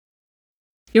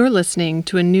You're listening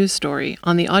to a news story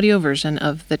on the audio version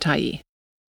of The Tyee.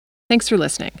 Thanks for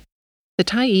listening. The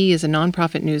Tyee is a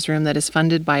nonprofit newsroom that is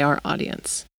funded by our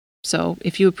audience. So,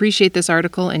 if you appreciate this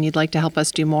article and you'd like to help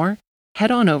us do more,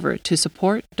 head on over to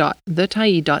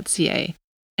support.thetyee.ca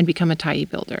and become a Tyee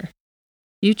builder.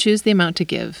 You choose the amount to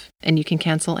give, and you can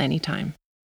cancel anytime.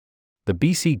 The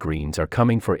BC Greens are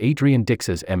coming for Adrian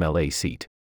Dix's MLA seat.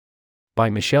 By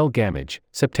Michelle Gamage,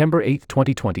 September 8,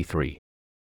 2023.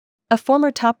 A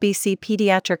former top BC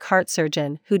pediatric heart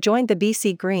surgeon who joined the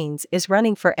BC Greens is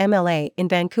running for MLA in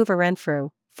Vancouver Renfrew,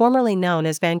 formerly known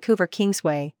as Vancouver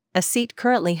Kingsway, a seat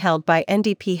currently held by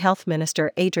NDP Health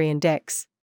Minister Adrian Dix.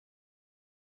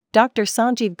 Dr.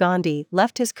 Sanjeev Gandhi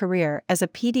left his career as a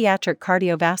pediatric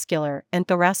cardiovascular and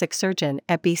thoracic surgeon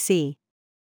at BC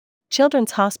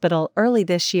Children's Hospital early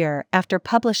this year after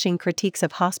publishing critiques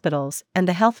of hospitals and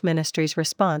the Health Ministry's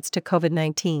response to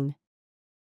COVID-19.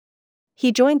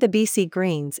 He joined the BC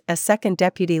Greens as second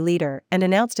deputy leader and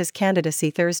announced his candidacy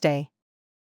Thursday.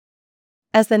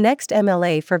 As the next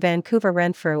MLA for Vancouver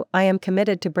Renfrew, I am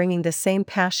committed to bringing the same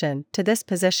passion to this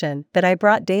position that I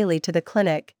brought daily to the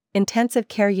clinic, intensive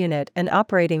care unit and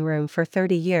operating room for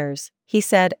 30 years, he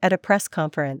said at a press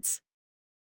conference.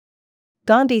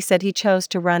 Gandhi said he chose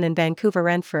to run in Vancouver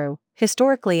Renfrew,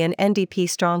 historically an NDP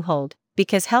stronghold,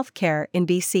 because healthcare in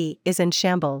BC is in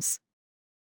shambles.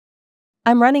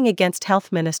 I'm running against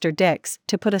Health Minister Dix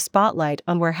to put a spotlight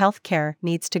on where healthcare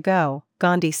needs to go,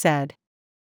 Gandhi said.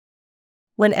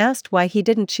 When asked why he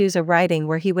didn't choose a riding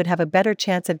where he would have a better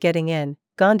chance of getting in,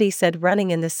 Gandhi said running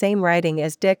in the same riding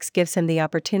as Dix gives him the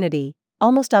opportunity,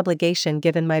 almost obligation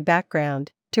given my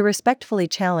background, to respectfully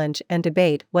challenge and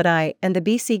debate what I and the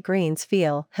BC Greens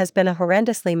feel has been a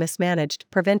horrendously mismanaged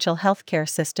provincial healthcare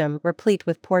system replete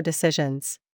with poor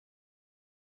decisions.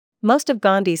 Most of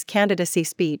Gandhi's candidacy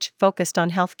speech focused on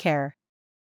healthcare.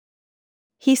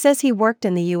 He says he worked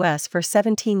in the US for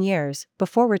 17 years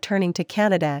before returning to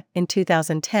Canada in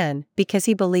 2010 because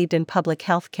he believed in public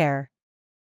health care.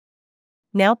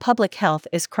 Now public health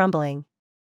is crumbling.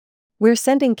 We're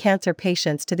sending cancer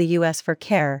patients to the US for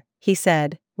care, he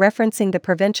said, referencing the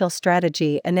provincial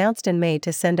strategy announced in May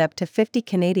to send up to 50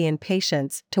 Canadian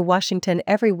patients to Washington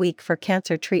every week for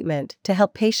cancer treatment to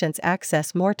help patients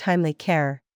access more timely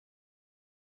care.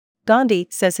 Gandhi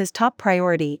says his top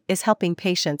priority is helping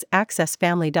patients access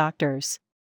family doctors.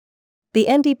 The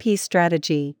NDP's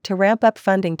strategy to ramp up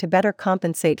funding to better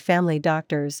compensate family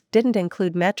doctors didn't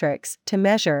include metrics to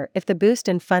measure if the boost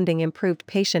in funding improved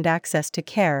patient access to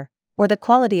care, or the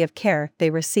quality of care they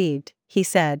received, he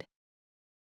said.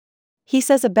 He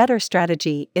says a better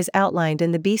strategy is outlined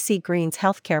in the BC Greens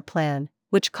healthcare plan,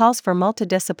 which calls for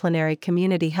multidisciplinary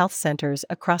community health centers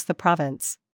across the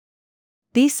province.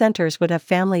 These centers would have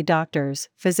family doctors,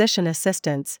 physician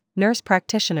assistants, nurse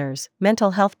practitioners,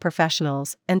 mental health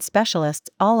professionals, and specialists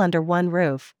all under one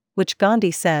roof, which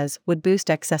Gandhi says would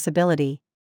boost accessibility.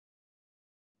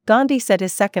 Gandhi said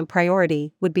his second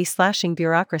priority would be slashing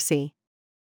bureaucracy.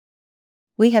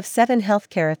 We have 7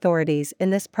 healthcare authorities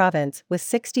in this province with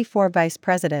 64 vice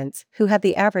presidents who have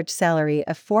the average salary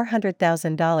of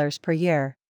 $400,000 per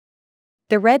year.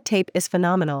 The red tape is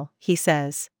phenomenal, he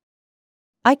says.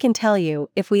 I can tell you,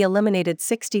 if we eliminated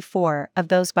 64 of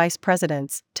those vice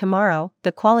presidents, tomorrow,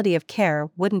 the quality of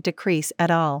care wouldn't decrease at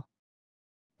all.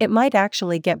 It might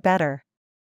actually get better.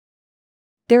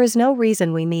 There is no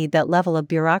reason we need that level of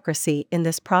bureaucracy in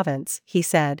this province, he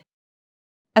said.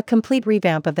 A complete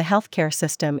revamp of the healthcare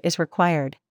system is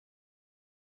required.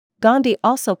 Gandhi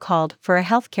also called for a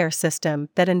healthcare system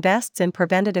that invests in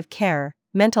preventative care,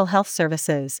 mental health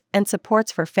services, and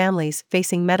supports for families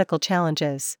facing medical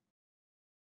challenges.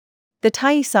 The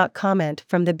Tyee sought comment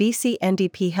from the BC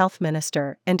NDP Health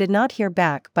Minister and did not hear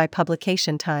back by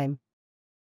publication time.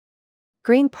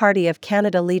 Green Party of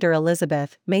Canada leader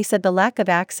Elizabeth May said the lack of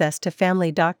access to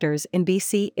family doctors in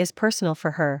BC is personal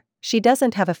for her. She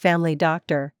doesn't have a family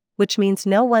doctor, which means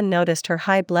no one noticed her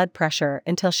high blood pressure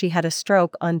until she had a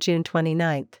stroke on June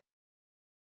 29.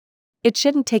 It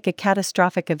shouldn't take a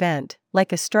catastrophic event,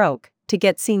 like a stroke, to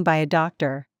get seen by a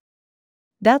doctor.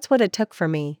 That's what it took for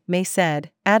me, May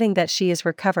said, adding that she is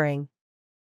recovering.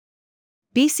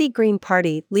 BC Green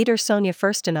Party leader Sonia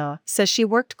Furstenau says she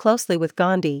worked closely with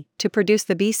Gandhi to produce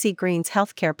the BC Greens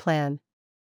healthcare plan.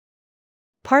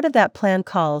 Part of that plan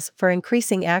calls for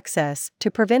increasing access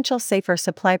to provincial safer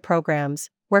supply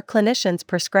programs, where clinicians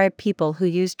prescribe people who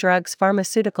use drugs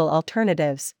pharmaceutical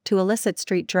alternatives to illicit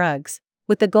street drugs,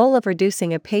 with the goal of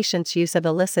reducing a patient's use of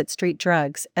illicit street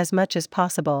drugs as much as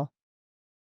possible.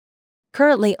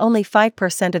 Currently only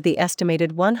 5% of the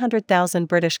estimated 100,000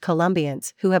 British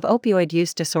Columbians who have opioid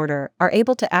use disorder are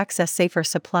able to access safer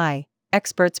supply,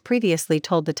 experts previously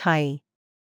told the Tyee.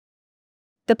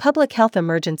 The public health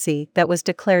emergency that was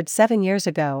declared 7 years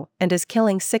ago and is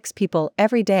killing 6 people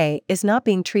every day is not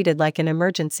being treated like an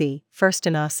emergency,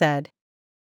 Firstena said.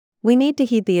 We need to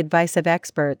heed the advice of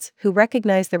experts who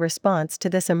recognize the response to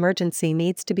this emergency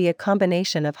needs to be a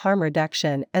combination of harm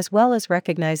reduction as well as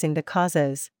recognizing the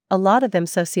causes, a lot of them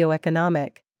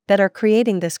socioeconomic, that are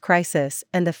creating this crisis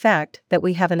and the fact that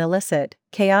we have an illicit,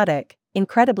 chaotic,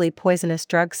 incredibly poisonous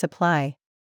drug supply.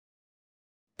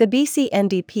 The BC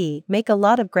NDP make a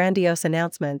lot of grandiose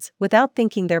announcements without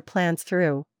thinking their plans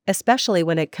through, especially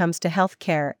when it comes to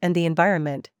healthcare and the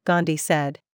environment, Gandhi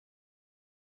said.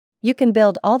 You can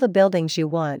build all the buildings you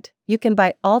want, you can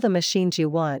buy all the machines you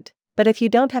want, but if you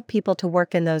don't have people to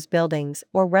work in those buildings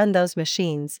or run those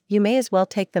machines, you may as well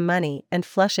take the money and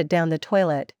flush it down the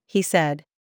toilet, he said.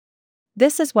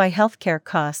 This is why healthcare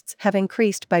costs have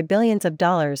increased by billions of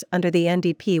dollars under the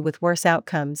NDP with worse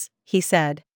outcomes, he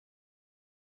said.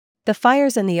 The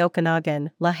fires in the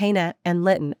Okanagan, Lahaina, and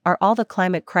Lytton are all the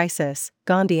climate crisis,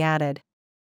 Gandhi added.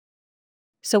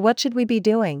 So what should we be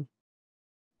doing?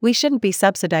 We shouldn't be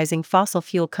subsidizing fossil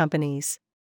fuel companies.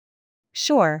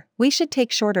 Sure, we should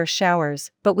take shorter showers,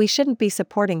 but we shouldn't be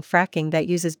supporting fracking that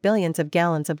uses billions of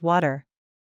gallons of water.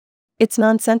 It's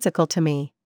nonsensical to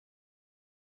me.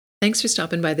 Thanks for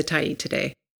stopping by the Tyee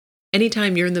today.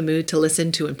 Anytime you're in the mood to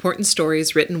listen to important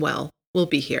stories written well, we'll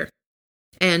be here.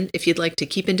 And if you'd like to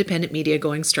keep independent media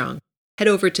going strong, head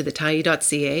over to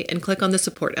thetyee.ca and click on the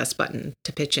Support Us button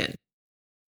to pitch in.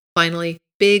 Finally,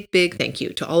 big thank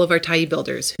you to all of our Tyee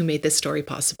builders who made this story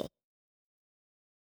possible.